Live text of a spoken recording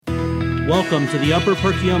Welcome to the Upper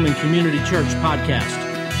Perkiomen Community Church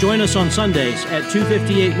podcast. Join us on Sundays at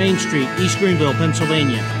 258 Main Street, East Greenville,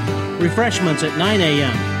 Pennsylvania. Refreshments at 9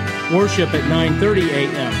 a.m., worship at 9:30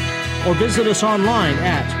 a.m., or visit us online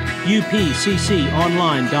at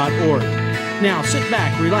upcconline.org. Now sit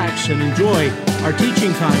back, relax, and enjoy our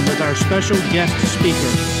teaching time with our special guest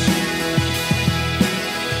speaker.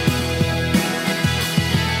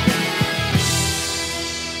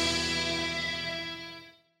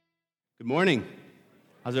 Good morning.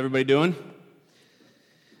 How's everybody doing?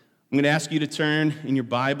 I'm going to ask you to turn in your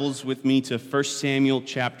Bibles with me to 1 Samuel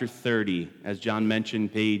chapter 30. As John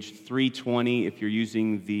mentioned, page 320 if you're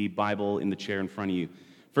using the Bible in the chair in front of you.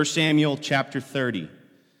 1 Samuel chapter 30.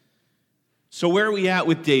 So where are we at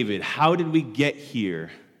with David? How did we get here?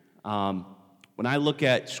 When I look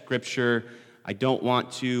at Scripture, I don't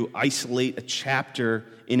want to isolate a chapter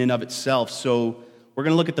in and of itself, so we're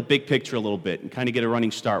going to look at the big picture a little bit and kind of get a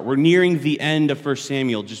running start. We're nearing the end of 1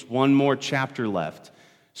 Samuel, just one more chapter left.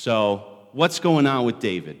 So what's going on with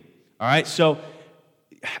David? All right, so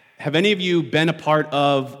have any of you been a part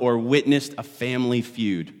of or witnessed a family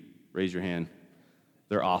feud? Raise your hand.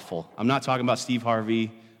 They're awful. I'm not talking about Steve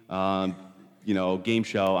Harvey, game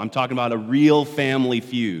show. I'm talking about a real family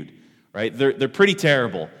feud, right? They're pretty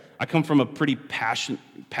terrible. I come from a pretty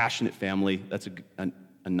passionate family. That's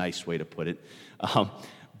a nice way to put it.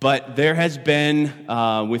 But there has been,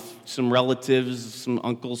 with some relatives, some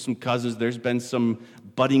uncles, some cousins, there's been some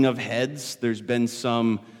butting of heads. There's been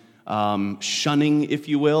some shunning, if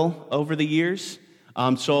you will, over the years.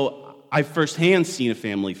 So I've firsthand seen a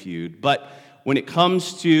family feud. But when it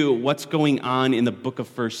comes to what's going on in the book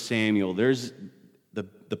of 1 Samuel, there's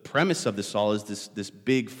the premise of this all is this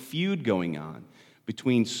big feud going on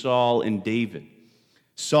between Saul and David.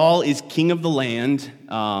 Saul is king of the land.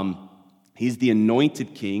 He's the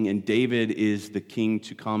anointed king, and David is the king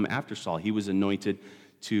to come after Saul. He was anointed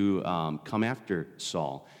to come after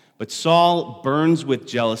Saul. But Saul burns with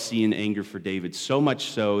jealousy and anger for David, so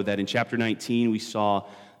much so that in chapter 19 we saw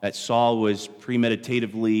that Saul was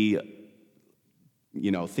premeditatively,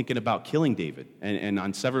 thinking about killing David, and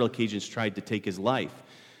on several occasions tried to take his life.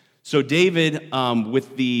 So David,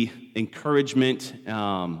 with the encouragement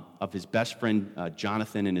of his best friend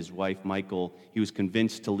Jonathan and his wife Michal, he was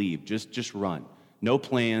convinced to leave. Just run. No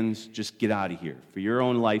plans, just get out of here. For your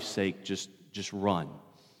own life's sake, just run.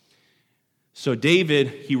 So David,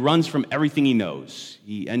 he runs from everything he knows.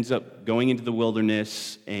 He ends up going into the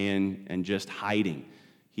wilderness and just hiding.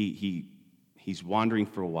 He's wandering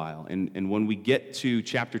for a while. And when we get to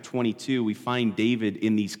chapter 22, we find David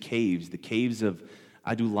in these caves, the caves of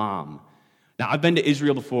Adullam. Now, I've been to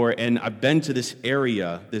Israel before, and I've been to this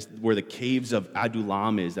area where the caves of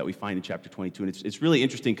Adullam is that we find in chapter 22. And it's really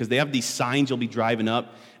interesting because they have these signs you'll be driving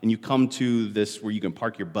up, and you come to this where you can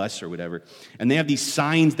park your bus or whatever. And they have these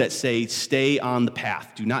signs that say, stay on the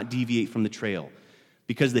path, do not deviate from the trail.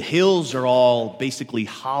 Because the hills are all basically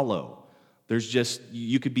hollow.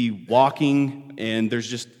 You could be walking, and there's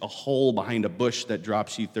just a hole behind a bush that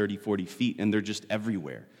drops you 30, 40 feet, and they're just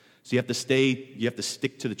everywhere. So you have to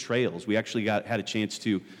stick to the trails. We actually had a chance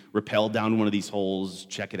to rappel down one of these holes,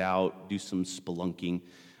 check it out, do some spelunking,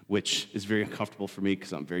 which is very uncomfortable for me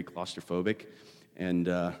because I'm very claustrophobic and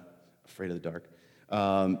afraid of the dark.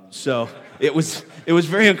 So it was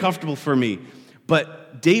very uncomfortable for me.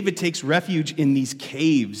 But David takes refuge in these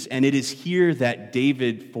caves, and it is here that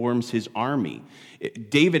David forms his army.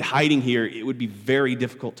 David hiding here, it would be very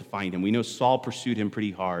difficult to find him. We know Saul pursued him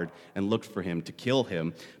pretty hard and looked for him to kill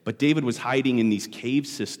him, but David was hiding in these cave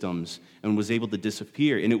systems and was able to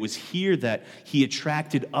disappear. And it was here that he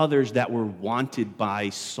attracted others that were wanted by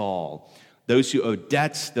Saul. Those who owed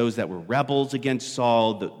debts, those that were rebels against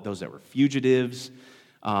Saul, those that were fugitives.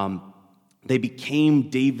 They became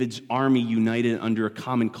David's army united under a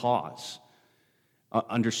common cause.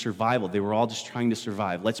 Under survival. They were all just trying to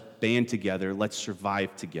survive. Let's band together. Let's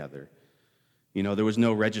survive together. There was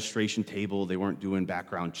no registration table. They weren't doing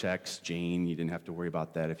background checks. Jane, you didn't have to worry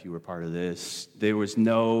about that if you were part of this. There was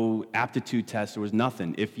no aptitude test. There was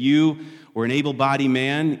nothing. If you were an able-bodied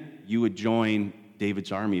man, you would join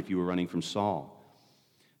David's army if you were running from Saul.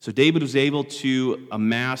 So David was able to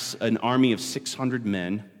amass an army of 600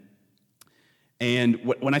 men. And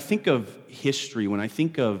when I think of history, when I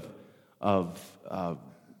think of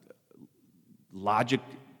logic,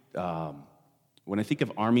 when I think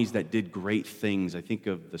of armies that did great things, I think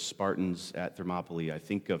of the Spartans at Thermopylae. I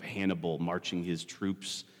think of Hannibal marching his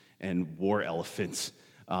troops and war elephants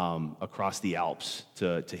across the Alps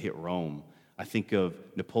to hit Rome. I think of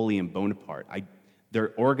Napoleon Bonaparte.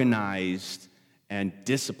 They're organized and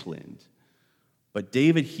disciplined. But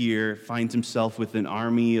David here finds himself with an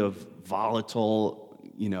army of volatile,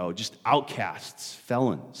 just outcasts,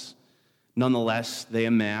 felons. Nonetheless, they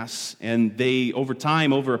amass, and they, over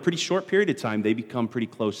time, over a pretty short period of time, they become pretty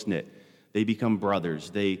close-knit. They become brothers.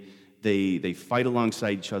 They fight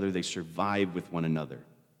alongside each other. They survive with one another.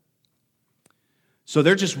 So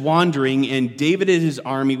they're just wandering, and David and his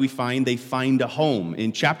army, they find a home.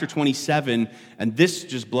 In chapter 27, and this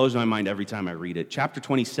just blows my mind every time I read it. Chapter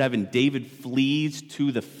 27, David flees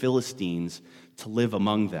to the Philistines to live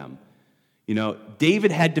among them.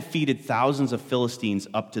 David had defeated thousands of Philistines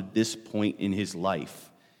up to this point in his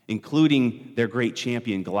life, including their great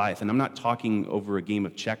champion Goliath. And I'm not talking over a game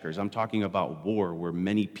of checkers. I'm talking about war where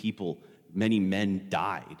many men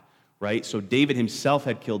died, right? So David himself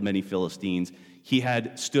had killed many Philistines. He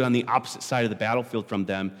had stood on the opposite side of the battlefield from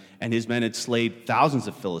them, and his men had slayed thousands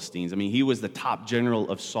of Philistines. I mean, he was the top general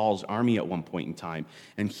of Saul's army at one point in time.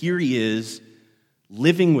 And here he is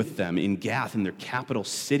living with them in Gath, in their capital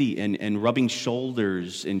city, and rubbing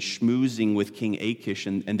shoulders and schmoozing with King Achish,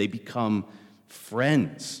 and they become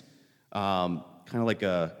friends. Kind of like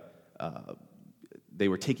they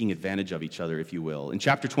were taking advantage of each other, if you will. In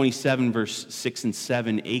chapter 27, verse 6 and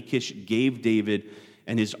 7, Achish gave David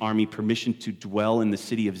and his army permission to dwell in the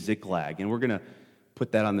city of Ziklag. And we're going to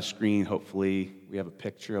put that on the screen, hopefully. We have a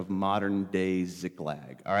picture of modern-day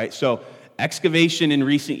Ziklag. All right, so excavation in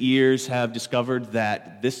recent years have discovered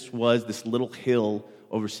that this little hill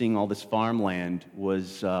overseeing all this farmland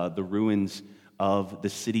was the ruins of the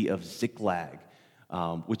city of Ziklag,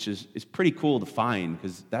 which is pretty cool to find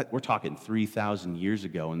because we're talking 3,000 years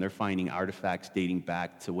ago, and they're finding artifacts dating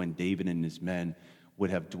back to when David and his men would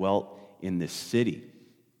have dwelt in this city.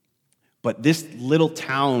 But this little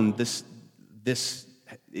town,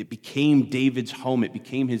 it became David's home. It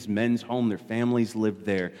became his men's home. Their families lived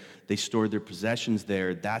there. They stored their possessions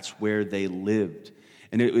there. That's where they lived.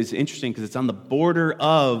 And it was interesting because it's on the border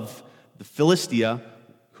of the Philistia,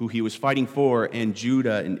 who he was fighting for, and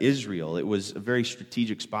Judah and Israel. It was a very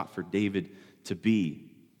strategic spot for David to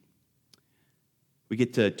be. We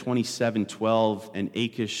get to 27:12, and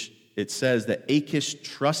Achish, it says that Achish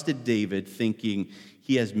trusted David, thinking,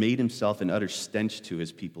 he has made himself an utter stench to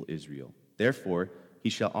his people Israel. Therefore, he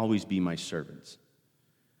shall always be my servant.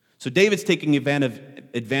 So David's taking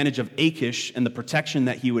advantage of Achish and the protection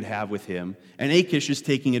that he would have with him, and Achish is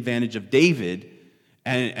taking advantage of David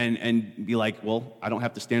and be like, well, I don't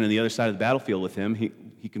have to stand on the other side of the battlefield with him.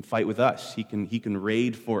 He can fight with us. He can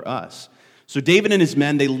raid for us. So David and his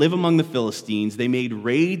men, they live among the Philistines. They made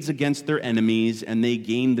raids against their enemies, and they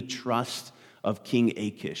gained the trust of King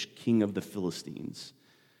Achish, king of the Philistines.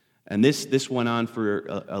 And this went on for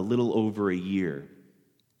a little over a year.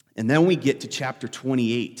 And then we get to chapter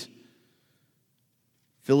 28.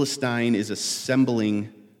 Philistine is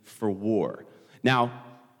assembling for war. Now,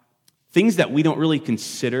 things that we don't really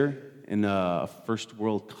consider in a first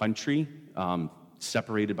world country,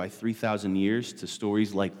 separated by 3,000 years to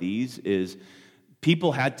stories like these, is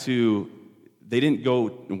people they didn't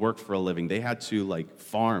go and work for a living. They had to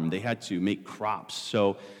farm. They had to make crops.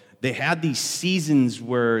 So they had these seasons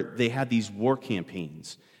where they had these war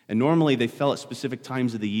campaigns. And normally they fell at specific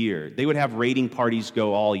times of the year. They would have raiding parties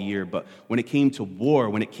go all year, but when it came to war,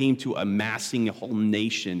 when it came to amassing a whole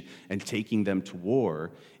nation and taking them to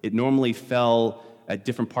war, it normally fell at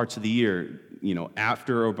different parts of the year,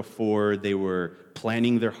 after or before they were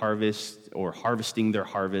planting their harvest or harvesting their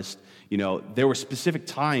harvest. There were specific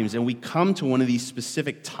times, and we come to one of these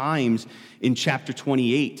specific times in chapter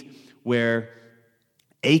 28 where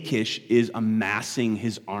Achish is amassing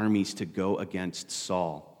his armies to go against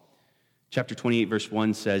Saul. Chapter 28, verse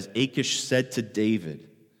 1 says, Achish said to David,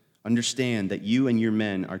 understand that you and your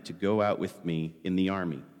men are to go out with me in the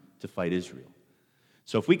army to fight Israel.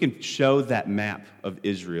 So if we can show that map of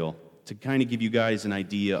Israel to kind of give you guys an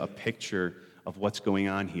idea, a picture of what's going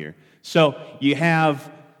on here. So you have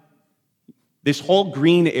this whole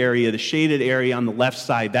green area, the shaded area on the left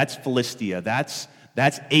side, that's Philistia. That's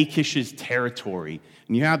Achish's territory.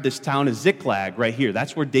 And you have this town of Ziklag right here.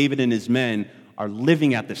 That's where David and his men are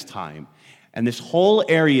living at this time. And this whole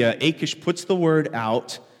area, Achish puts the word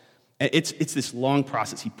out. It's this long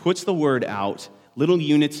process. He puts the word out. Little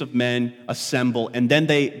units of men assemble, and then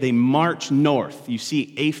they march north. You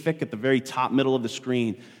see Aphek at the very top middle of the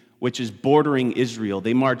screen, which is bordering Israel.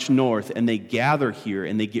 They march north, and they gather here,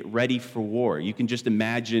 and they get ready for war. You can just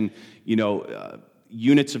imagine,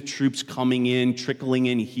 units of troops coming in, trickling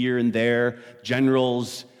in here and there,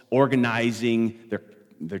 generals organizing,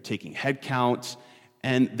 they're taking head counts,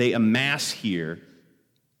 and they amass here.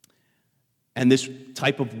 And this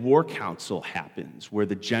type of war council happens where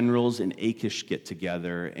the generals and Achish get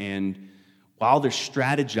together, and while they're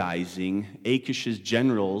strategizing, Achish's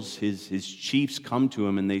generals, his chiefs come to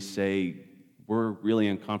him and they say, we're really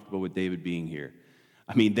uncomfortable with David being here.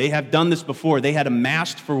 I mean, they have done this before. They had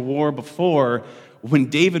amassed for war before when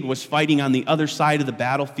David was fighting on the other side of the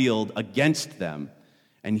battlefield against them.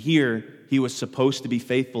 And here, he was supposed to be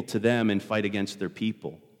faithful to them and fight against their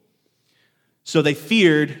people. So they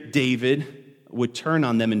feared David would turn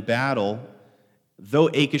on them in battle. Though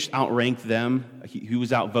Achish outranked them, he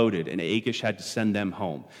was outvoted, and Achish had to send them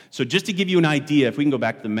home. So just to give you an idea, if we can go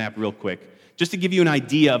back to the map real quick, just to give you an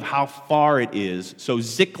idea of how far it is. So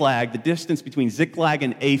Ziklag, the distance between Ziklag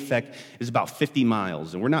and Aphek is about 50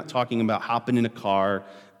 miles. And we're not talking about hopping in a car.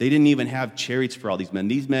 They didn't even have chariots for all these men.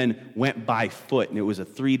 These men went by foot, and it was a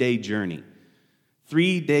 3-day journey.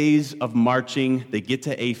 3 days of marching, they get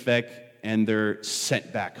to Aphek, and they're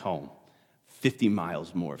sent back home. 50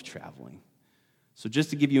 miles more of traveling. So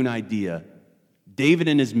just to give you an idea, David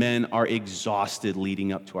and his men are exhausted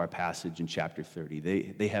leading up to our passage in chapter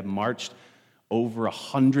 30. They have marched over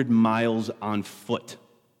 100 miles on foot,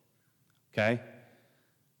 okay?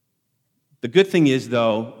 The good thing is,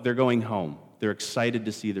 though, they're going home. They're excited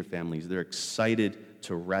to see their families. They're excited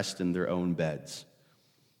to rest in their own beds.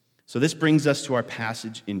 So this brings us to our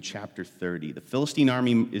passage in chapter 30. The Philistine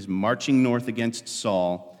army is marching north against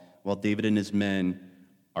Saul while David and his men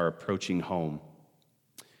are approaching home.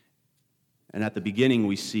 And at the beginning,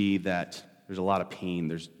 we see that there's a lot of pain.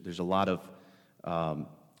 There's a lot of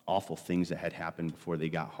awful things that had happened before they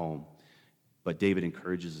got home. But David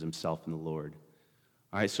encourages himself in the Lord.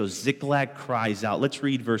 All right, so Ziklag cries out. Let's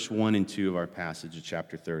read verse 1 and 2 of our passage of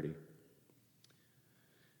chapter 30.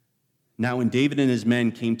 Now when David and his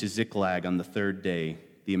men came to Ziklag on the 3rd day,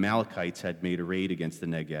 the Amalekites had made a raid against the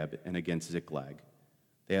Negeb and against Ziklag.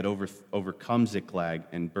 They had overcome Ziklag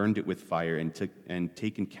and burned it with fire and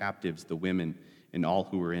taken captives the women and all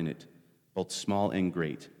who were in it, both small and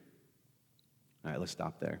great. All right, let's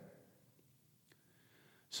stop there.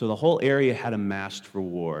 So the whole area had amassed for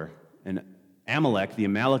war, and Amalek, the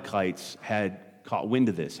Amalekites, had caught wind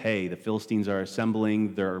of this. Hey, the Philistines are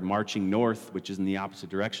assembling, they're marching north, which is in the opposite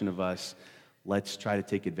direction of us. Let's try to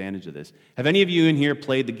take advantage of this. Have any of you in here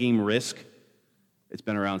played the game Risk? It's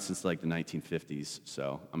been around since like the 1950s,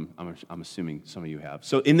 so I'm assuming some of you have.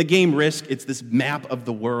 So in the game Risk, it's this map of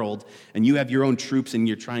the world, and you have your own troops, and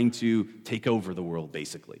you're trying to take over the world,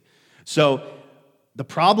 basically. So the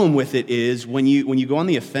problem with it is when you go on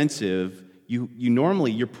the offensive, you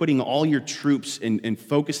normally you're putting all your troops and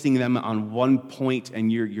focusing them on one point, and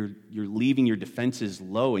you're leaving your defenses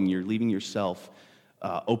low, and you're leaving yourself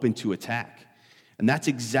open to attack. And that's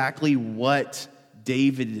exactly what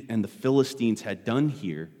David and the Philistines had done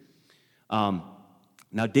here.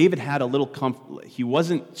 Now, David had a little comfort. He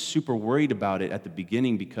wasn't super worried about it at the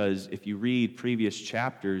beginning because if you read previous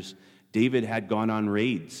chapters, David had gone on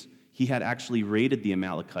raids. He had actually raided the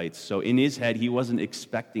Amalekites. So in his head, he wasn't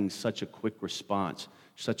expecting such a quick response,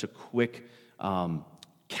 such a quick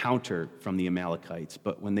counter from the Amalekites.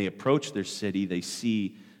 But when they approach their city, they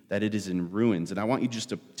see that it is in ruins. And I want you just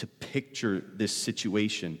to picture this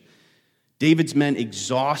situation. David's men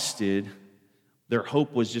exhausted, their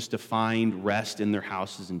hope was just to find rest in their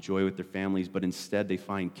houses and joy with their families, but instead they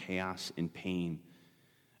find chaos and pain.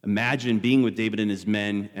 Imagine being with David and his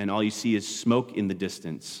men, and all you see is smoke in the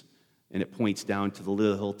distance, and it points down to the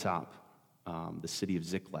little hilltop, the city of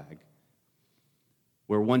Ziklag.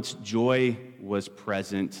 Where once joy was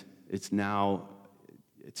present, it's now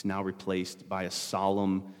replaced by a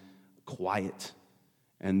solemn quiet,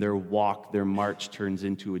 and their march turns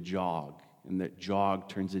into a jog. And that jog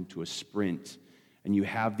turns into a sprint. And you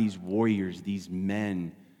have these warriors, these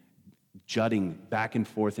men, jutting back and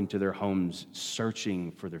forth into their homes,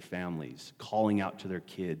 searching for their families, calling out to their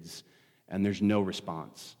kids, and there's no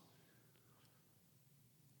response.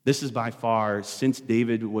 This is by far, since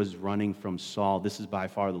David was running from Saul, this is by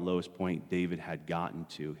far the lowest point David had gotten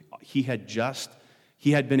to. He had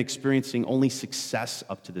been experiencing only success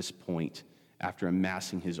up to this point after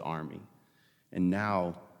amassing his army. And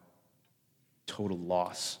now, total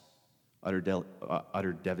loss,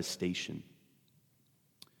 utter devastation.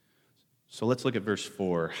 So let's look at verse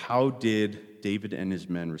 4. How did David and his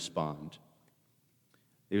men respond?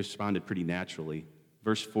 They responded pretty naturally.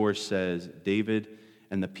 Verse 4 says, David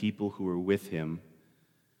and the people who were with him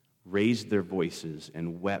raised their voices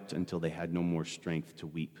and wept until they had no more strength to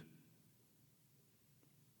weep.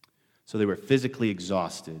 So they were physically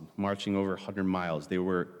exhausted, marching over 100 miles. They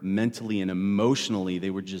were mentally and emotionally, they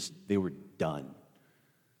were done.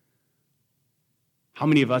 How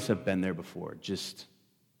many of us have been there before? Just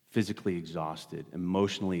physically exhausted,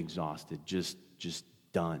 emotionally exhausted, just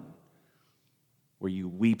done. where you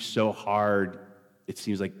weep so hard, it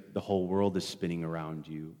seems like the whole world is spinning around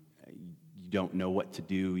you. You don't know what to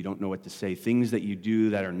do. You don't know what to say. Things that you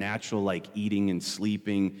do that are natural, like eating and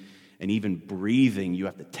sleeping and even breathing, you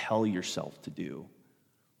have to tell yourself to do.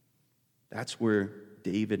 That's where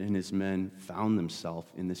David and his men found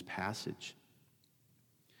themselves in this passage.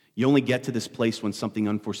 You only get to this place when something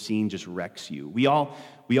unforeseen just wrecks you. We all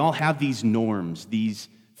have these norms, these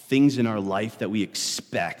things in our life that we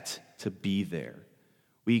expect to be there.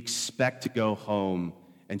 We expect to go home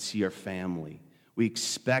and see our family. We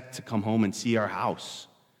expect to come home and see our house.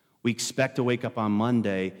 We expect to wake up on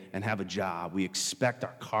Monday and have a job. We expect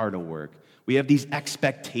our car to work. We have these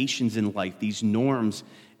expectations in life, these norms.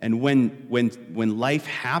 And when life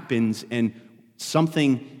happens and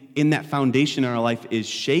something in that foundation in our life is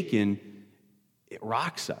shaken, it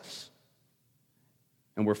rocks us.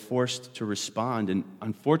 And we're forced to respond. And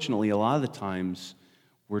unfortunately, a lot of the times,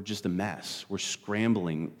 we're just a mess. We're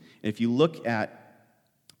scrambling. And if you look at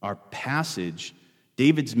our passage,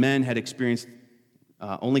 David's men had experienced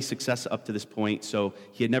only success up to this point, so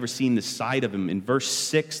he had never seen the side of him. In verse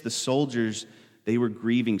 6, the soldiers, they were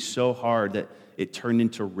grieving so hard that it turned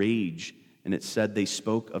into rage, and it said they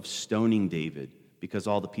spoke of stoning David because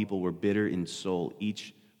all the people were bitter in soul,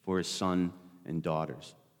 each for his son and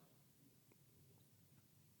daughters.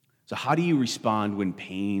 So how do you respond when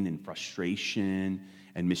pain and frustration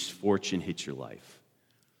and misfortune hits your life?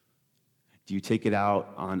 Do you take it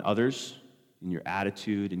out on others in your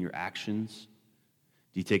attitude and your actions?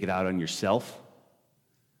 Do you take it out on yourself?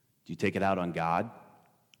 Do you take it out on God?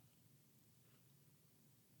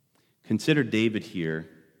 Consider David here.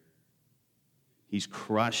 He's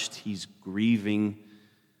crushed, he's grieving,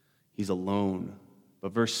 he's alone.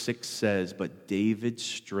 But verse 6 says, "But David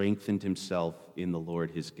strengthened himself in the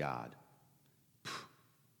Lord his God."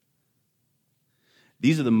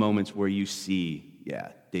 These are the moments where you see,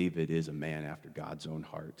 yeah, David is a man after God's own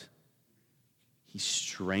heart. He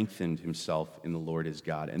strengthened himself in the Lord his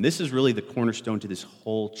God. And this is really the cornerstone to this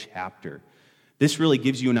whole chapter. This really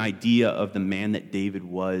gives you an idea of the man that David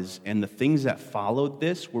was, and the things that followed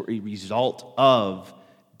this were a result of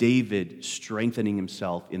David strengthening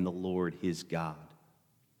himself in the Lord his God.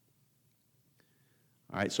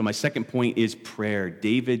 All right, so my second point is prayer.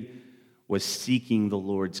 David was seeking the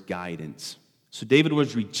Lord's guidance. So David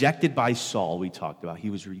was rejected by Saul, we talked about. He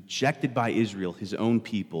was rejected by Israel, his own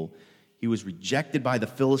people. He was rejected by the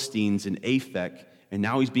Philistines in Aphek, and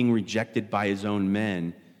now he's being rejected by his own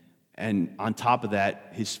men. And on top of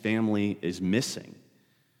that, his family is missing.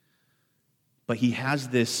 But he has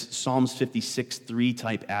this Psalms 56:3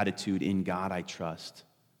 type attitude: "In God I trust.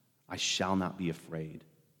 I shall not be afraid."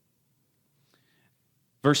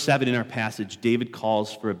 Verse 7 in our passage, David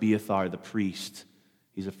calls for Abiathar the priest.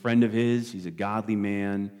 He's a friend of his. He's a godly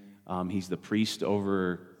man. He's the priest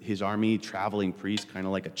over his army, traveling priest, kind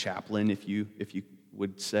of like a chaplain, if you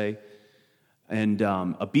would say. And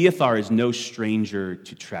Abiathar is no stranger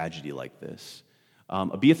to tragedy like this.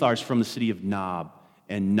 Abiathar is from the city of Nob.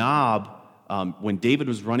 And Nob, when David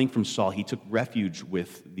was running from Saul, he took refuge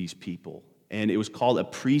with these people. And it was called a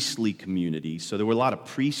priestly community. So there were a lot of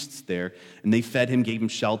priests there. And they fed him, gave him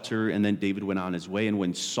shelter, and then David went on his way. And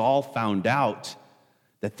when Saul found out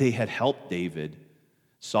that they had helped David,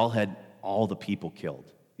 Saul had all the people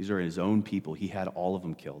killed. These are his own people. He had all of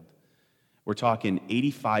them killed. We're talking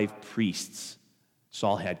 85 priests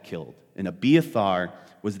Saul had killed. And Abiathar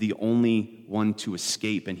was the only one to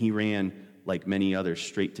escape, and he ran, like many others,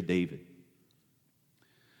 straight to David.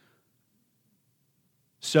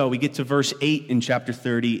 So we get to verse 8 in chapter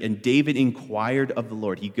 30, and David inquired of the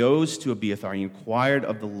Lord. He goes to Abiathar, he inquired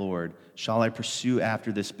of the Lord, "Shall I pursue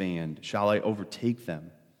after this band? Shall I overtake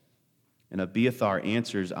them?" And Abiathar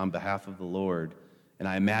answers on behalf of the Lord, and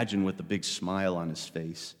I imagine with a big smile on his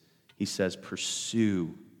face. He says,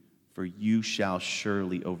 "Pursue, for you shall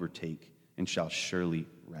surely overtake and shall surely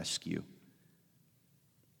rescue."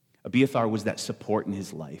 Abiathar was that support in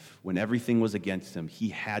his life. When everything was against him, he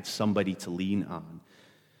had somebody to lean on.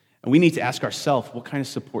 And we need to ask ourselves, what kind of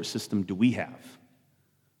support system do we have?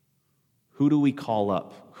 Who do we call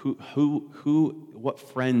up? What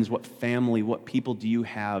friends, what family, what people do you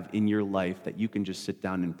have in your life that you can just sit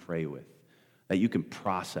down and pray with, that you can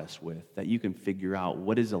process with, that you can figure out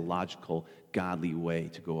what is a logical, godly way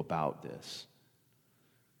to go about this?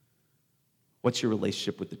 What's your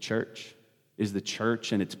relationship with the church? Is the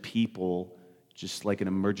church and its people just like an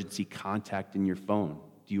emergency contact in your phone?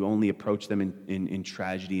 Do you only approach them in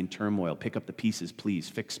tragedy and turmoil? Pick up the pieces, please,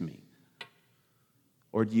 fix me.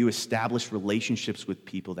 Or do you establish relationships with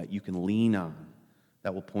people that you can lean on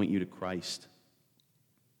that will point you to Christ?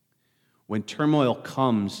 When turmoil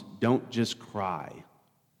comes, don't just cry.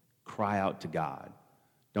 Cry out to God.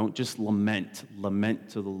 Don't just lament.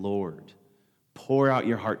 Lament to the Lord. Pour out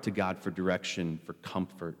your heart to God for direction, for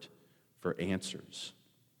comfort, for answers.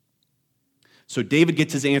 So David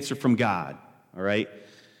gets his answer from God, all right?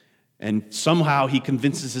 And somehow he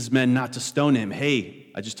convinces his men not to stone him. Hey,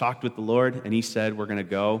 I just talked with the Lord, and he said, we're going to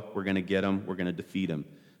go, we're going to get him, we're going to defeat him.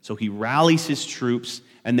 So he rallies his troops,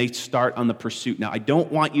 and they start on the pursuit. Now, I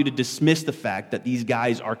don't want you to dismiss the fact that these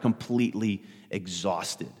guys are completely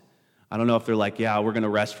exhausted. I don't know if they're like, yeah, we're going to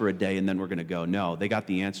rest for a day, and then we're going to go. No, they got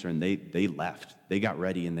the answer, and they left. They got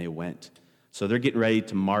ready, and they went. So they're getting ready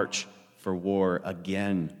to march for war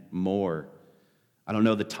again, more. I don't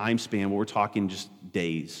know the time span, but we're talking just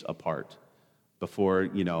days apart before,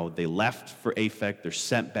 they left for Aphek, they're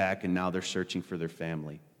sent back, and now they're searching for their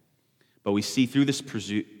family. But we see through this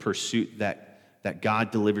pursuit that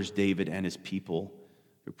God delivers David and his people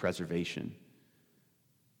through preservation.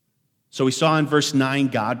 So we saw in verse 9,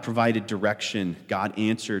 God provided direction. God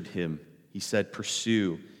answered him. He said,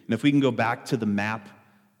 pursue. And if we can go back to the map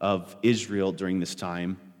of Israel during this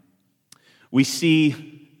time, we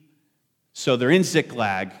see, so they're in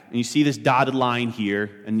Ziklag, and you see this dotted line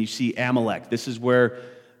here, and you see Amalek. This is where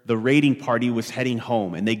the raiding party was heading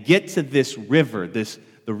home. And they get to this river,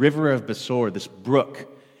 the river of Besor, this brook,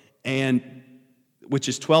 and which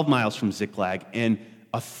is 12 miles from Ziklag, and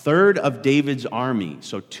a third of David's army,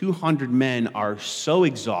 so 200 men, are so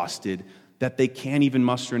exhausted that they can't even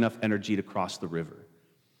muster enough energy to cross the river.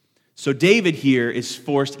 So David here is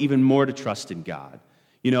forced even more to trust in God.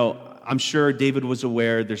 I'm sure David was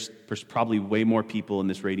aware there's probably way more people in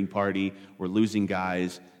this raiding party. We're losing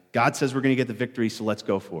guys. God says we're going to get the victory, so let's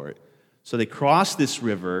go for it. So they cross this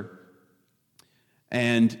river,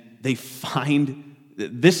 and they find,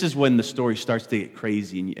 this is when the story starts to get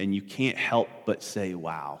crazy, and you can't help but say,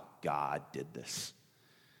 wow, God did this.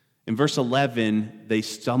 In verse 11, they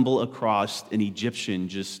stumble across an Egyptian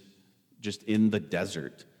just in the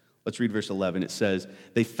desert. Let's read verse 11. It says,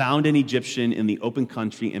 they found an Egyptian in the open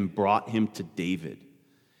country and brought him to David.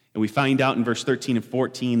 And we find out in verse 13 and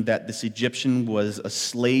 14 that this Egyptian was a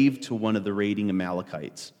slave to one of the raiding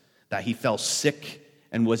Amalekites, that he fell sick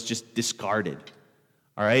and was just discarded.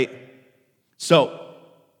 All right? So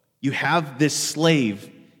you have this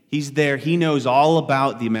slave. He's there. He knows all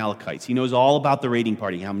about the Amalekites. He knows all about the raiding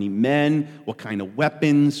party, how many men, what kind of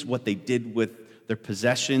weapons, what they did with their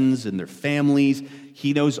possessions and their families.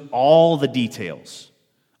 He knows all the details.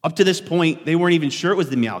 Up to this point, they weren't even sure it was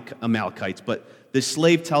the Amalekites, but this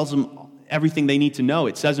slave tells them everything they need to know.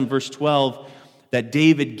 It says in verse 12 that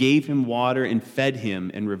David gave him water and fed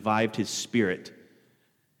him and revived his spirit.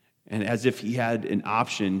 And as if he had an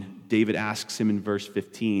option, David asks him in verse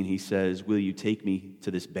 15, he says, will you take me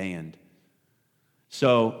to this band?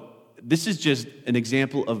 So this is just an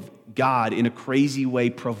example of God in a crazy way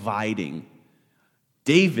providing.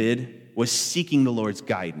 David was seeking the Lord's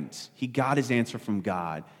guidance. He got his answer from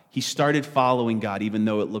God. He started following God, even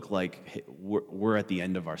though it looked like hey, we're at the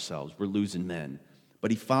end of ourselves. We're losing men.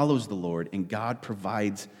 But he follows the Lord, and God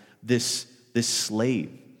provides this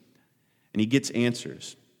slave. And he gets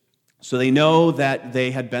answers. So they know that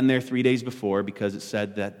they had been there 3 days before because it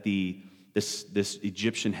said that this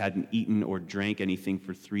Egyptian hadn't eaten or drank anything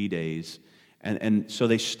for 3 days. And so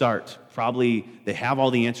they start. Probably they have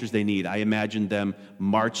all the answers they need. I imagine them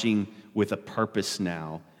marching with a purpose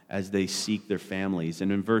now as they seek their families.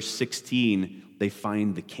 And in verse 16, they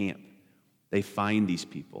find the camp. They find these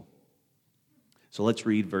people. So let's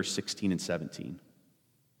read verse 16 and 17.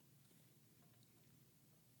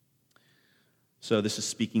 So this is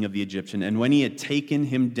speaking of the Egyptian. And when he had taken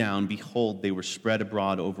him down, behold, they were spread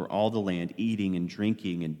abroad over all the land, eating and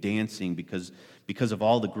drinking and dancing because of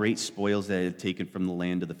all the great spoils that they had taken from the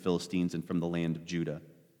land of the Philistines and from the land of Judah.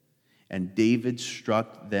 And David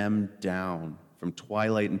struck them down from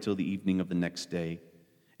twilight until the evening of the next day,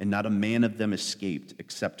 and not a man of them escaped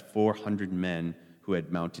except 400 men who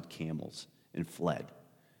had mounted camels and fled.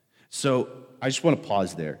 So I just want to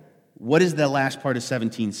pause there. What does that last part of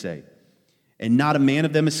 17 say? And not a man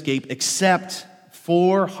of them escaped except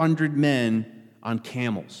 400 men on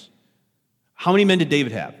camels. How many men did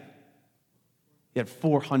David have? He had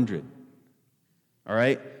 400. All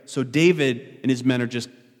right? So David and his men are just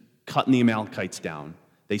cutting the Amalekites down.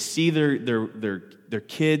 They see their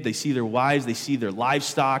kid, they see their wives, they see their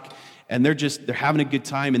livestock, and they're having a good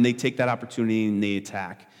time, and they take that opportunity and they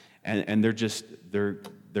attack. And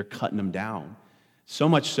they're cutting them down. So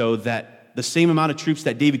much so that the same amount of troops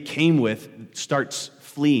that David came with starts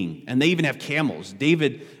fleeing. And they even have camels.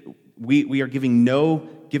 David, we are given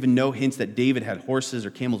no hints that David had horses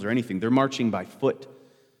or camels or anything. They're marching by foot.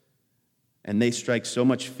 And they strike so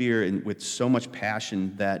much fear and with so much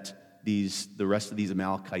passion that the rest of these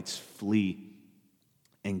Amalekites flee,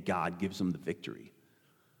 and God gives them the victory.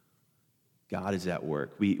 God is at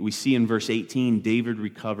work. We see in verse 18, David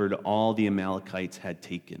recovered all the Amalekites had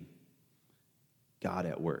taken. God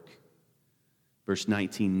at work. Verse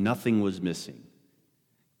 19, nothing was missing.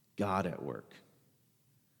 God at work.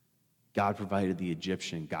 God provided the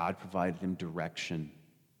Egyptian. God provided him direction.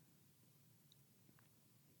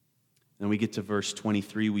 Then we get to verse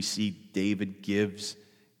 23, we see David gives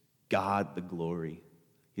God the glory.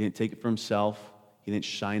 He didn't take it for himself. He didn't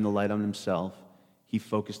shine the light on himself. He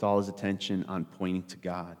focused all his attention on pointing to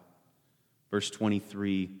God. Verse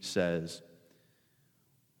 23 says,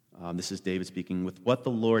 this is David speaking, with what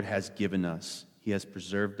the Lord has given us, he has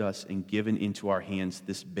preserved us and given into our hands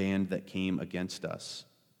this band that came against us.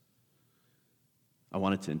 I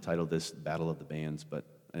wanted to entitle this Battle of the Bands, but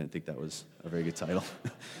I didn't think that was a very good title.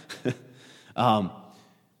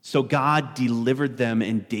 So God delivered them,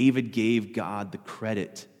 and David gave God the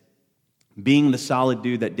credit. Being the solid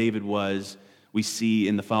dude that David was, we see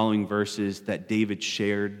in the following verses that David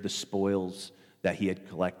shared the spoils that he had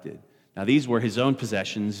collected. Now, these were his own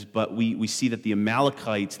possessions, but we see that the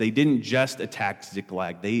Amalekites, they didn't just attack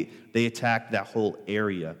Ziklag. They attacked that whole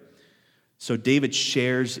area. So David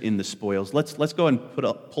shares in the spoils. Let's go and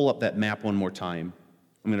pull up that map one more time.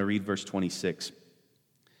 I'm going to read verse 26.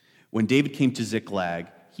 When David came to Ziklag,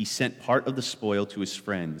 he sent part of the spoil to his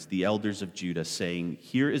friends, the elders of Judah, saying,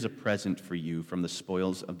 here is a present for you from the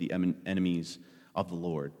spoils of the enemies of the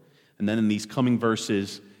Lord. And then in these coming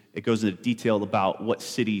verses, it goes into detail about what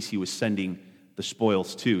cities he was sending the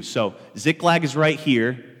spoils to. So Ziklag is right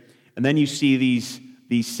here, and then you see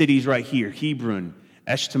these cities right here, Hebron,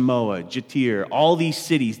 Eshtemoa, Jatir, all these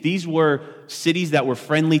cities. These were cities that were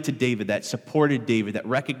friendly to David, that supported David, that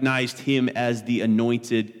recognized him as the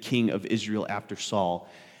anointed king of Israel after Saul.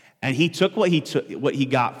 And he took what he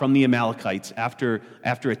got from the Amalekites after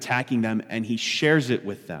attacking them, and he shares it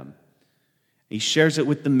with them. He shares it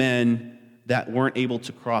with the men that weren't able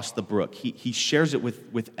to cross the brook. He shares it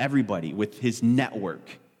with everybody, with his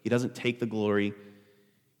network. He doesn't take the glory.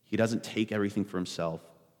 He doesn't take everything for himself.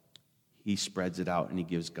 He spreads it out and he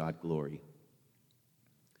gives God glory.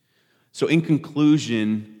 So in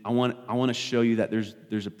conclusion, I want to show you that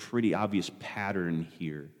there's a pretty obvious pattern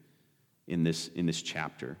here in this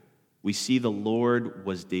chapter. We see the Lord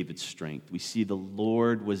was David's strength. We see the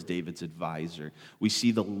Lord was David's advisor. We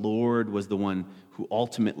see the Lord was the one who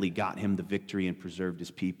ultimately got him the victory and preserved his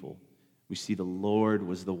people. We see the Lord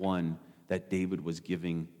was the one that David was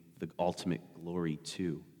giving the ultimate glory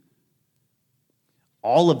to.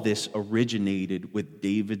 All of this originated with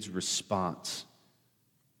David's response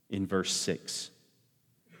in verse 6.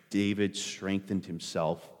 David strengthened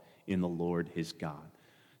himself in the Lord his God.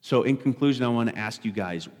 So in conclusion, I want to ask you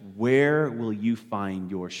guys, where will you find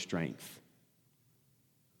your strength?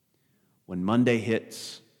 When Monday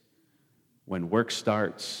hits, when work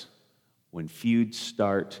starts, when feuds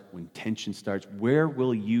start, when tension starts, where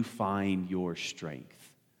will you find your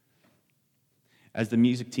strength? As the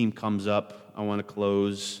music team comes up, I want to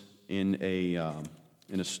close in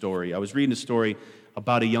a story. I was reading a story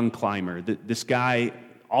about a young climber. This guy,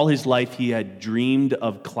 all his life, he had dreamed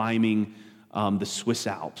of climbing the Swiss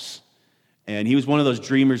Alps. And he was one of those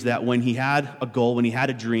dreamers that when he had a goal, when he had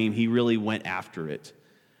a dream, he really went after it.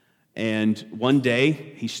 And one day,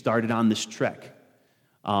 he started on this trek.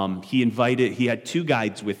 He had two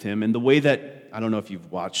guides with him, and the way that, I don't know if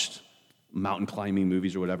you've watched mountain climbing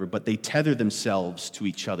movies or whatever, but they tether themselves to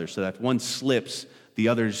each other so that if one slips, the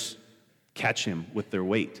others catch him with their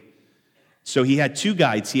weight. So he had two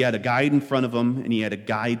guides. He had a guide in front of him, and he had a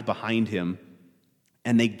guide behind him.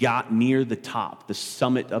 And they got near the top, the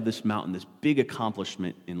summit of this mountain, this big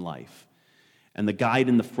accomplishment in life. And the guide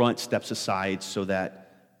in the front steps aside so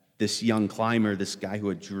that this young climber, this guy who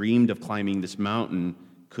had dreamed of climbing this mountain,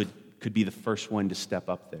 could be the first one to step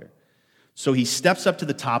up there. So he steps up to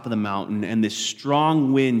the top of the mountain, and this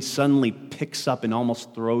strong wind suddenly picks up and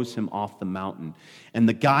almost throws him off the mountain. And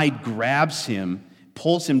the guide grabs him,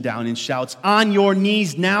 pulls him down, and shouts, "On your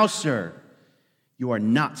knees now, sir! You are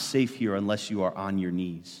not safe here unless you are on your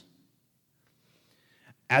knees."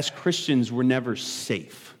 As Christians, we're never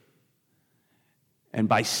safe. And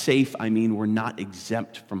by safe, I mean we're not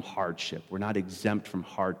exempt from hardship. We're not exempt from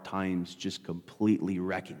hard times just completely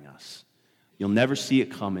wrecking us. You'll never see it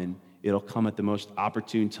coming. It'll come at the most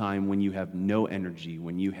opportune time when you have no energy,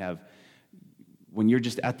 when you're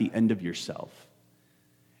just at the end of yourself.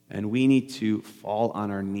 And we need to fall on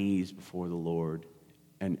our knees before the Lord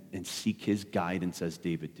and seek his guidance as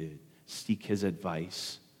David did. Seek his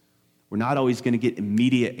advice. We're not always going to get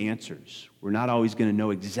immediate answers. We're not always going to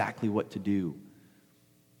know exactly what to do.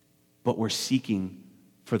 But we're seeking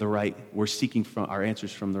from our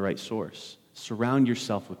answers from the right source. Surround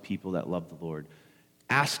yourself with people that love the Lord.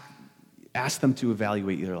 Ask them to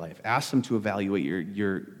evaluate your life. Ask them to evaluate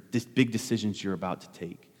your big decisions you're about to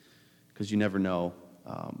take, because you never know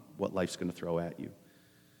what life's going to throw at you.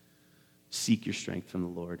 Seek your strength from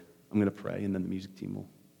the Lord. I'm going to pray, and then the music team will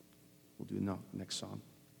do the next song.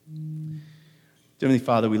 Heavenly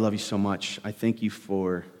Father, we love you so much. I thank you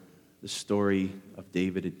for the story of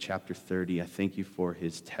David in chapter 30. I thank you for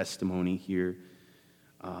his testimony here.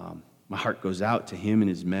 My heart goes out to him and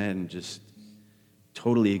his men, just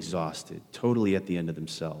totally exhausted, totally at the end of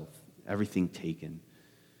themselves, everything taken.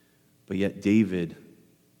 But yet David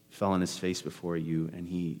fell on his face before you, and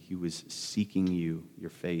he was seeking you, your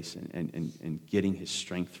face, and getting his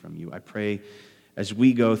strength from you. I pray as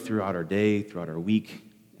we go throughout our day, throughout our week,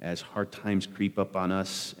 as hard times creep up on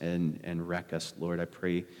us and wreck us, Lord, I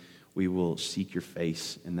pray we will seek your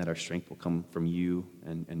face and that our strength will come from you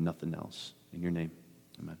and nothing else. In your name,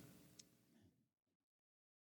 amen.